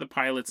hi to the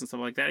pilots and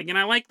stuff like that. Again,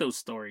 I like those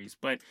stories,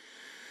 but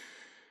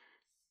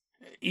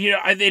you know,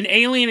 an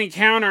alien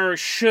encounter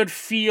should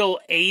feel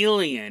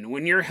alien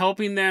when you're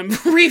helping them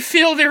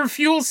refill their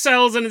fuel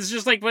cells and it's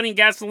just like putting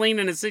gasoline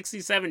in a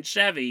 67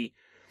 Chevy.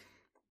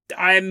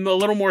 I'm a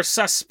little more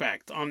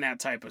suspect on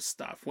that type of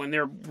stuff. When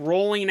they're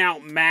rolling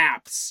out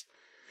maps,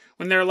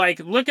 when they're like,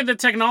 look at the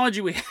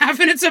technology we have,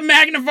 and it's a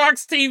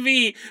Magnavox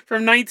TV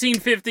from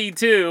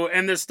 1952,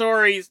 and the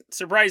story,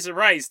 surprise,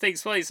 surprise,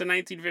 takes place in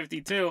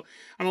 1952,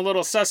 I'm a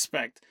little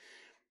suspect.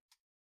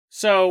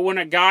 So when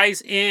a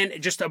guy's in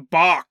just a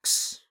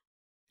box,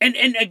 and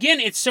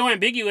again, it's so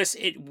ambiguous,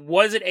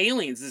 was it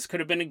aliens? This could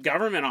have been a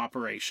government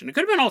operation. It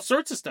could have been all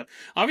sorts of stuff.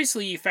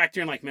 Obviously, you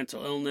factor in like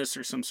mental illness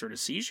or some sort of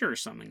seizure or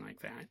something like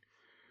that.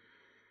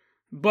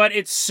 But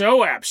it's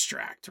so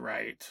abstract,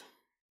 right?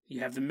 You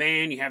have the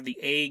man, you have the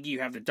egg, you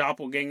have the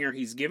doppelganger.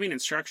 He's giving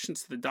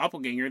instructions to the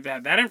doppelganger.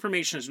 That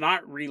information is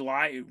not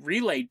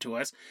relayed to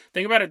us.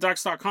 Thing about it,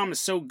 Ducks.com is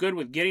so good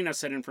with getting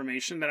us that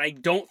information that I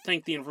don't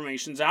think the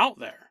information's out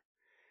there.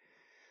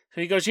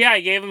 So he goes, yeah, I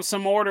gave him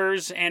some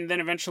orders, and then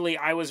eventually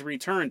I was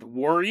returned.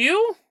 Were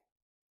you?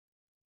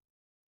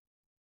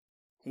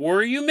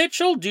 Were you,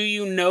 Mitchell? Do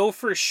you know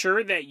for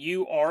sure that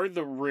you are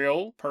the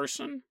real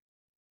person?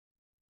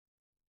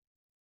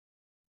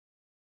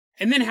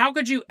 And then how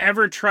could you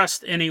ever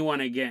trust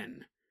anyone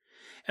again?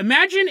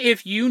 Imagine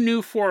if you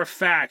knew for a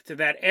fact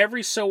that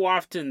every so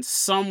often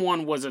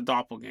someone was a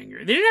doppelganger.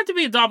 They didn't have to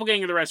be a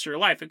doppelganger the rest of your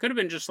life. It could have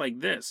been just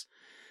like this.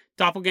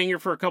 Doppelganger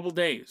for a couple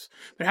days.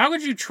 But how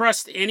could you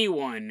trust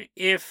anyone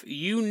if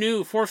you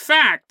knew for a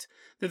fact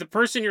that the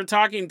person you're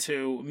talking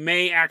to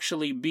may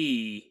actually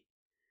be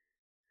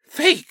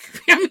fake?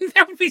 I mean,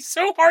 that would be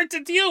so hard to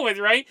deal with,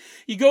 right?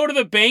 You go to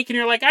the bank and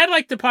you're like, I'd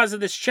like to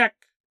deposit this check.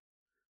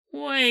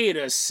 Wait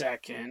a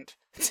second.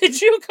 Did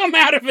you come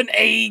out of an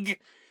egg?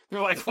 They're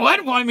like,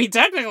 what? Well, I mean,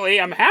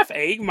 technically, I'm half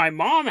egg. My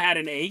mom had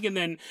an egg, and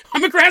then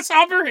I'm a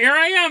grasshopper. Here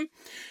I am.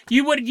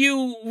 You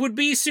would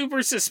be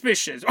super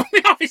suspicious. I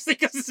mean, obviously,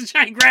 because it's a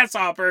giant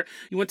grasshopper.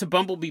 You went to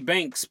Bumblebee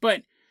Banks,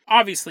 but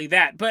obviously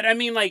that. But, I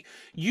mean, like,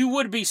 you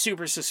would be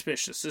super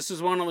suspicious. This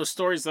is one of those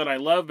stories that I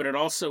love, but it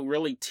also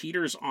really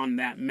teeters on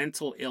that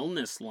mental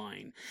illness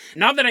line.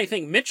 Not that I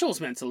think Mitchell's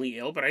mentally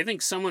ill, but I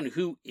think someone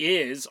who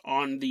is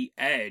on the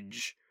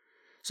edge,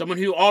 someone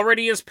who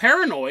already is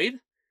paranoid,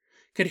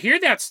 could hear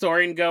that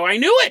story and go, I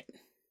knew it!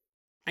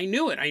 I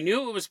knew it. I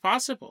knew it was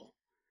possible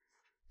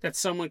that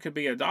someone could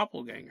be a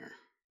doppelganger.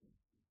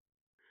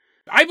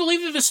 I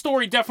believe that this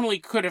story definitely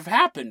could have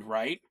happened,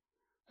 right?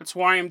 That's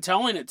why I'm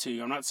telling it to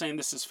you. I'm not saying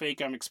this is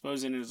fake. I'm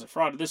exposing it as a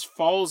fraud. This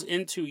falls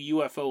into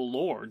UFO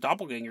lore.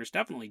 Doppelgangers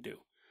definitely do.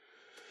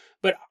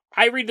 But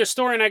I read the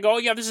story and I go, oh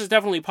yeah, this is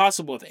definitely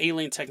possible with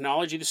alien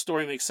technology. The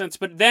story makes sense.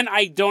 But then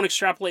I don't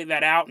extrapolate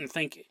that out and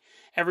think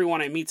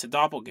everyone I meet's a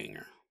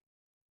doppelganger.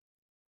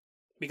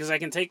 Because I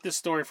can take this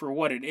story for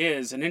what it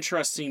is, an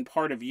interesting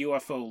part of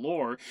UFO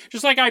lore.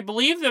 Just like I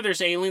believe that there's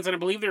aliens, and I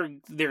believe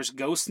there's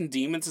ghosts and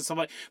demons and stuff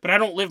like that, but I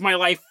don't live my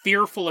life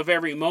fearful of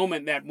every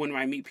moment that when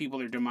I meet people,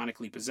 they're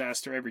demonically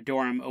possessed, or every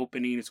door I'm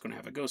opening is going to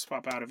have a ghost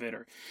pop out of it,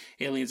 or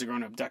aliens are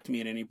going to abduct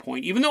me at any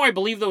point. Even though I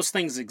believe those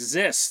things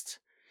exist,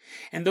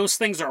 and those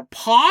things are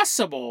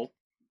possible,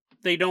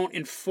 they don't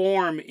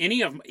inform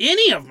any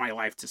of my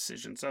life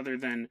decisions, other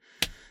than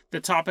the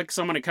topics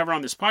I'm going to cover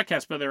on this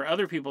podcast, but there are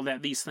other people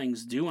that these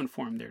things do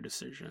inform their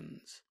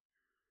decisions.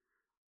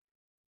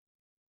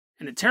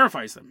 And it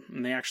terrifies them.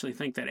 And they actually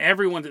think that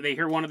they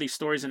hear one of these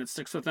stories and it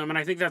sticks with them. And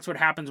I think that's what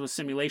happens with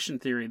simulation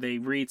theory. They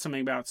read something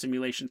about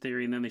simulation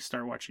theory and then they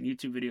start watching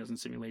YouTube videos on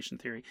simulation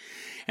theory.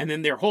 And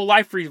then their whole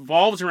life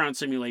revolves around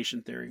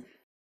simulation theory.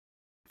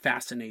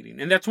 Fascinating.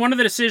 And that's one of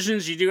the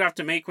decisions you do have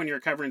to make when you're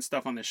covering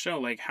stuff on this show.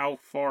 Like, how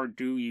far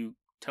do you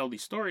tell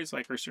these stories,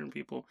 like, for certain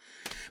people?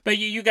 But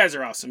you guys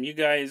are awesome. You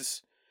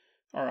guys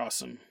are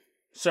awesome.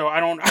 So I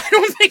don't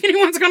think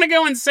anyone's going to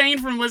go insane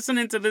from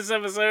listening to this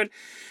episode.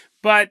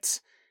 But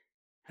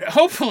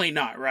hopefully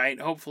not, right?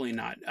 Hopefully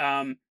not.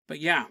 But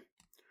yeah.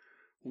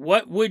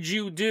 What would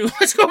you do?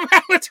 Let's go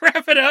back. Let's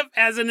wrap it up.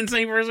 As an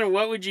insane person,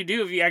 what would you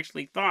do if you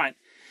actually thought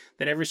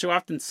that every so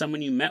often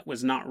someone you met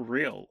was not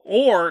real?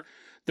 Or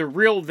the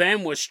real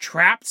them was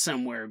trapped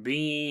somewhere,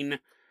 being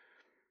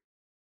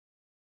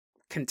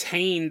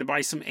contained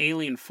by some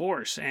alien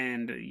force,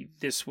 and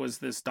this was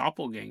this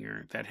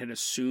doppelganger that had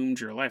assumed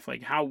your life.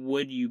 Like, how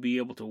would you be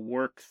able to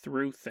work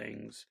through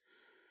things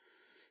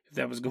if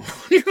that was going on?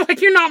 You're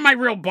like, you're not my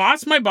real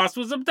boss. My boss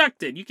was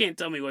abducted. You can't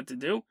tell me what to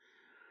do.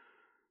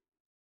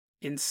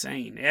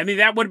 Insane. I mean,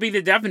 that would be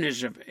the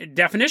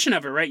definition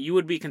of it, right? You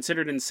would be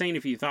considered insane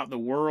if you thought the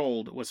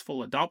world was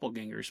full of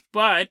doppelgangers.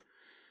 But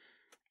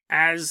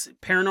as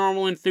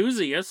paranormal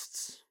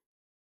enthusiasts,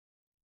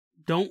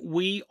 don't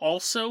we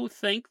also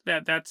think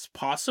that that's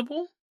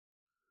possible?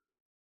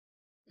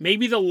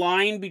 Maybe the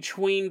line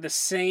between the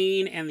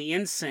sane and the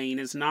insane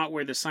is not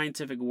where the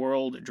scientific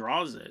world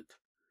draws it.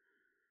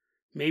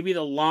 Maybe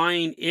the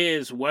line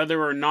is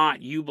whether or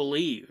not you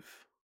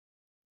believe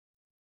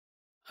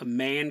a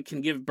man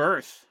can give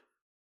birth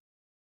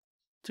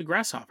to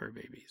grasshopper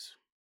babies.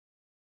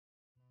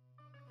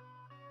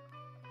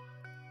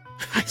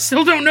 I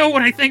still don't know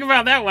what I think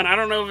about that one. I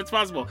don't know if it's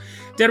possible.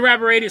 Dead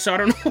Rabbit Radio, so I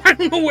don't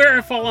know where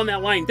I fall on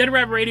that line.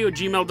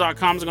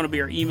 DeadRabbitRadio@gmail.com is going to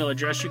be our email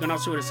address. You can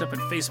also hit us up at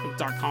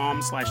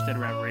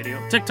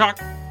Facebook.com/DeadRabbitRadio.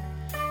 TikTok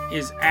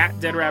is at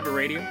Dead Rabbit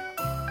Radio.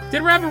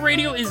 Dead Rabbit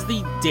Radio is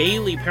the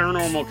daily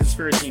paranormal,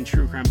 conspiracy, and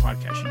true crime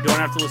podcast. You don't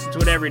have to listen to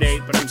it every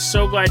day, but I'm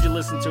so glad you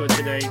listened to it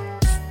today.